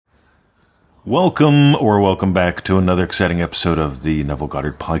Welcome back to another exciting episode of the Neville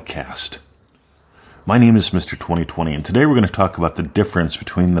Goddard Podcast. My name is Mr. 2020, and today we're going to talk about the difference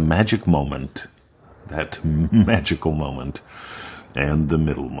between the magic moment, that magical moment, and the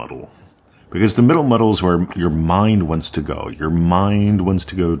middle muddle. Because the middle muddle is where your mind wants to go. Your mind wants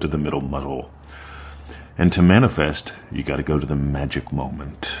to go to the middle muddle. And to manifest, you got to go to the magic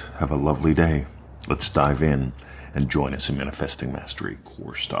moment. Have a lovely day. Let's dive in and join us at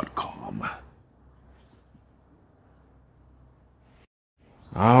ManifestingMasteryCourse.com.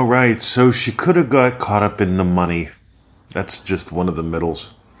 All right, so she could have got caught up in the money. That's just one of the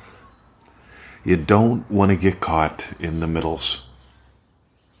middles. You don't want to get caught in the middles.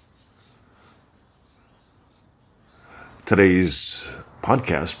 Today's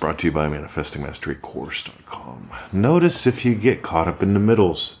podcast brought to you by ManifestingMasteryCourse.com. Notice if you get caught up in the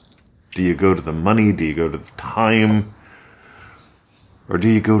middles. Do you go to the money? Do you go to the time? Or do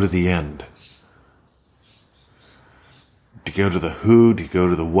you go to the end? Do you go to the who? Do you go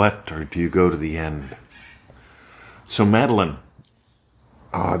to the what? Or do you go to the end? So Madeline,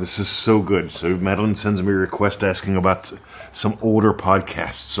 this is so good. So Madeline sends me a request asking about some older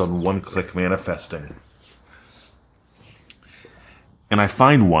podcasts on one-click manifesting. And I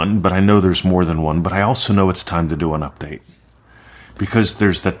find one, but I know there's more than one, but I also know it's time to do an update. Because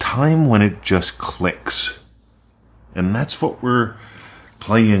there's the time when it just clicks. And that's what we're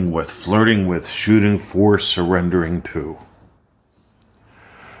playing with, flirting with, shooting for, surrendering to.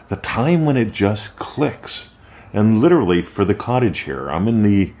 The time when it just clicks. And literally, for the cottage here, I'm in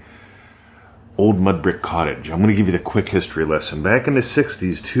the old mud brick cottage. I'm going to give you the quick history lesson. Back in the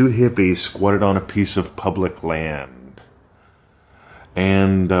 60s, two hippies squatted on a piece of public land.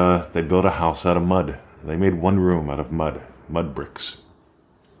 And they built a house out of mud. They made one room out of mud bricks.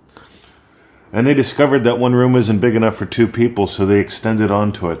 And they discovered that one room isn't big enough for two people, so they extended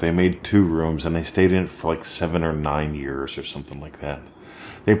onto it. They made two rooms, and they stayed in it for like 7 or 9 years or something like that.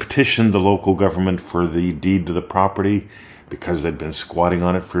 They petitioned the local government for the deed to the property because they'd been squatting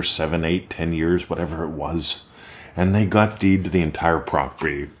on it for 7, 8, 10 years, whatever it was. And they got deed to the entire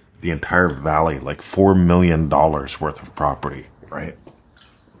property, the entire valley, like $4 million worth of property, right?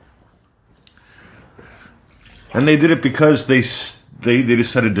 And they did it because they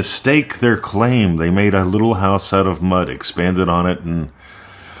decided to stake their claim. They made a little house out of mud, expanded on it, and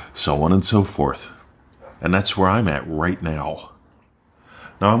so on and so forth. And that's where I'm at right now.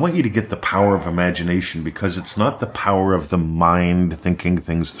 Now, I want you to get the power of imagination, because it's not the power of the mind thinking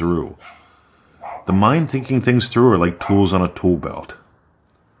things through. The mind thinking things through are like tools on a tool belt.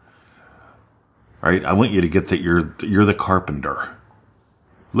 All right? I want you to get that you're the carpenter.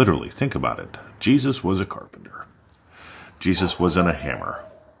 Literally, think about it. Jesus was a carpenter. Jesus wasn't a hammer.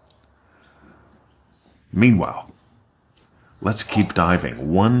 Meanwhile, let's keep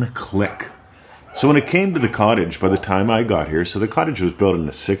diving. One click. So when it came to the cottage, by the time I got here, so the cottage was built in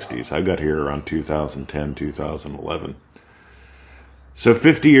the 60s. I got here around 2010, 2011. So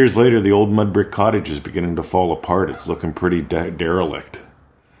 50 years later, the old mud brick cottage is beginning to fall apart. It's looking pretty derelict.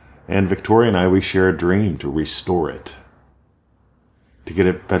 And Victoria and I, we share a dream to restore it. To get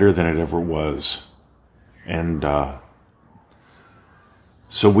it better than it ever was. And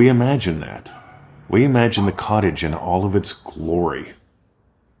so we imagine that. We imagine the cottage in all of its glory.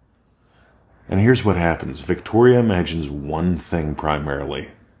 And here's what happens. Victoria imagines one thing primarily.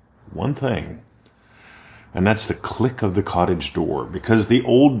 One thing. And that's the click of the cottage door. Because the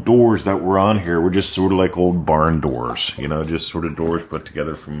old doors that were on here were just sort of like old barn doors. You know, just sort of doors put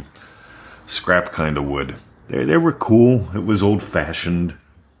together from scrap kind of wood. They were cool. It was old-fashioned.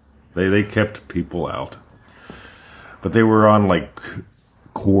 They kept people out. But they were on, like,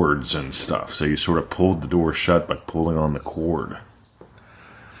 cords and stuff. So you sort of pulled the door shut by pulling on the cord.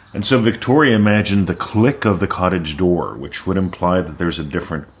 And so Victoria imagined the click of the cottage door, which would imply that there's a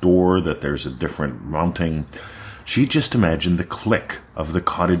different door, that there's a different mounting. She just imagined the click of the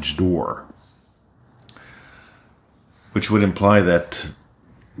cottage door, which would imply that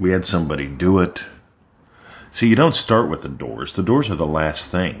we had somebody do it. See, you don't start with the doors. The doors are the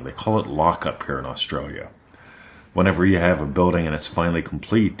last thing. They call it lock-up here in Australia. Whenever you have a building and it's finally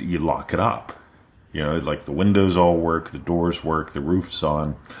complete, you lock it up. You know, like the windows all work, the doors work, the roof's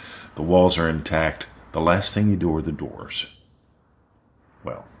on, the walls are intact. The last thing you do are the doors.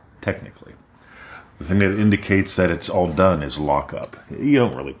 Well, technically. The thing that indicates that it's all done is lock up. You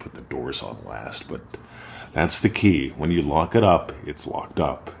don't really put the doors on last, but that's the key. When you lock it up, it's locked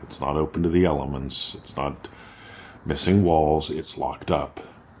up. It's not open to the elements. It's not missing walls. It's locked up.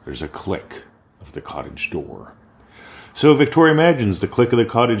 There's a click of the cottage door. So Victoria imagines the click of the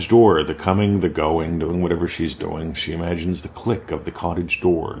cottage door, the coming, the going, doing whatever she's doing. She imagines the click of the cottage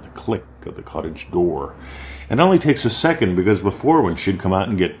door, the click of the cottage door. And it only takes a second, because before, when she'd come out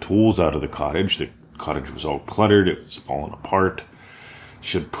and get tools out of the cottage was all cluttered, it was falling apart.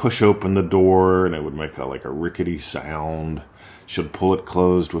 She'd push open the door and it would make like a rickety sound. She'd pull it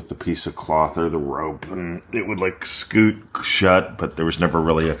closed with the piece of cloth or the rope and it would like scoot shut, but there was never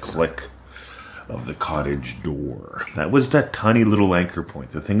really a click of the cottage door. That was that tiny little anchor point,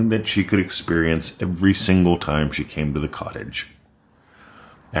 the thing that she could experience every single time she came to the cottage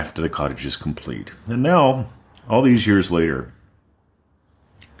after the cottage is complete. And now, all these years later,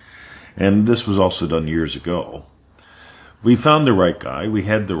 and this was also done years ago, we found the right guy, we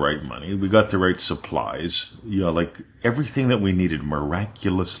had the right money, we got the right supplies. Like everything that we needed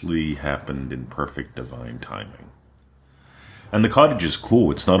miraculously happened in perfect divine timing. And the cottage is cool.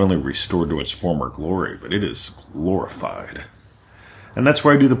 It's not only restored to its former glory, but it is glorified. And that's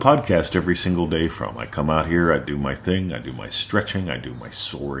where I do the podcast every single day from. I come out here, I do my thing, I do my stretching, I do my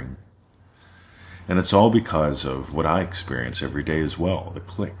soaring. And it's all because of what I experience every day as well, the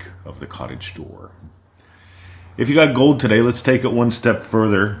click of the cottage door. If you got gold today, let's take it one step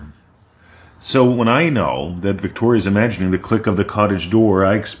further. So when I know that Victoria's imagining the click of the cottage door,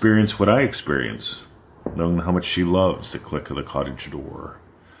 I experience what I experience, knowing how much she loves the click of the cottage door.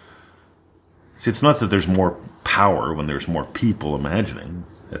 See, it's not that there's more power when there's more people imagining.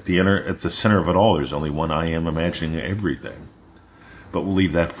 At the center of it all, there's only one I am imagining everything. But we'll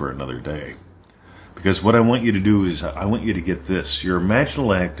leave that for another day. Because what I want you to do is, I want you to get this. Your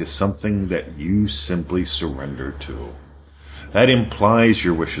imaginal act is something that you simply surrender to. That implies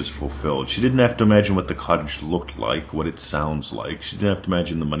your wish is fulfilled. She didn't have to imagine what the cottage looked like, what it sounds like. She didn't have to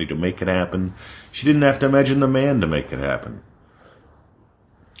imagine the money to make it happen. She didn't have to imagine the man to make it happen.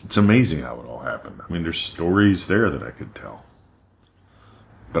 It's amazing how it all happened. I mean, there's stories there that I could tell.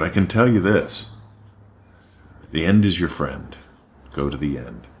 But I can tell you this. The end is your friend. Go to the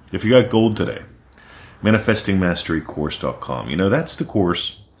end. If you got gold today, ManifestingMasteryCourse.com. That's the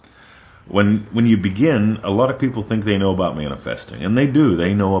course. When you begin, a lot of people think they know about manifesting, and they do.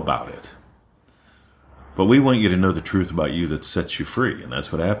 They know about it. But we want you to know the truth about you that sets you free, and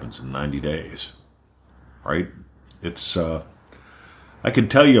that's what happens in 90 days. Right? It's I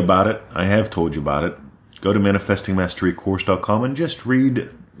could tell you about it. I have told you about it. Go to ManifestingMasteryCourse.com and just read,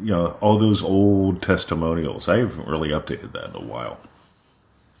 all those old testimonials. I haven't really updated that in a while.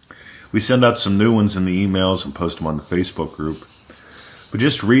 We send out some new ones in the emails and post them on the Facebook group. But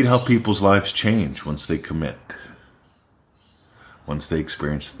just read how people's lives change once they commit. Once they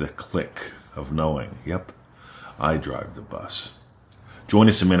experience the click of knowing, yep, I drive the bus. Join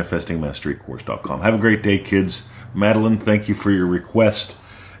us at ManifestingMasteryCourse.com. Have a great day, kids. Madeline, thank you for your request.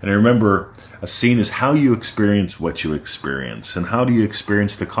 And remember, a scene is how you experience what you experience. And how do you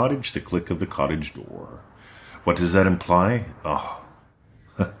experience the cottage? The click of the cottage door. What does that imply?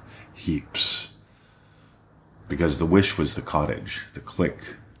 Heaps. Because the wish was the cottage. The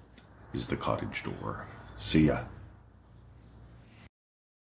click is the cottage door. See ya.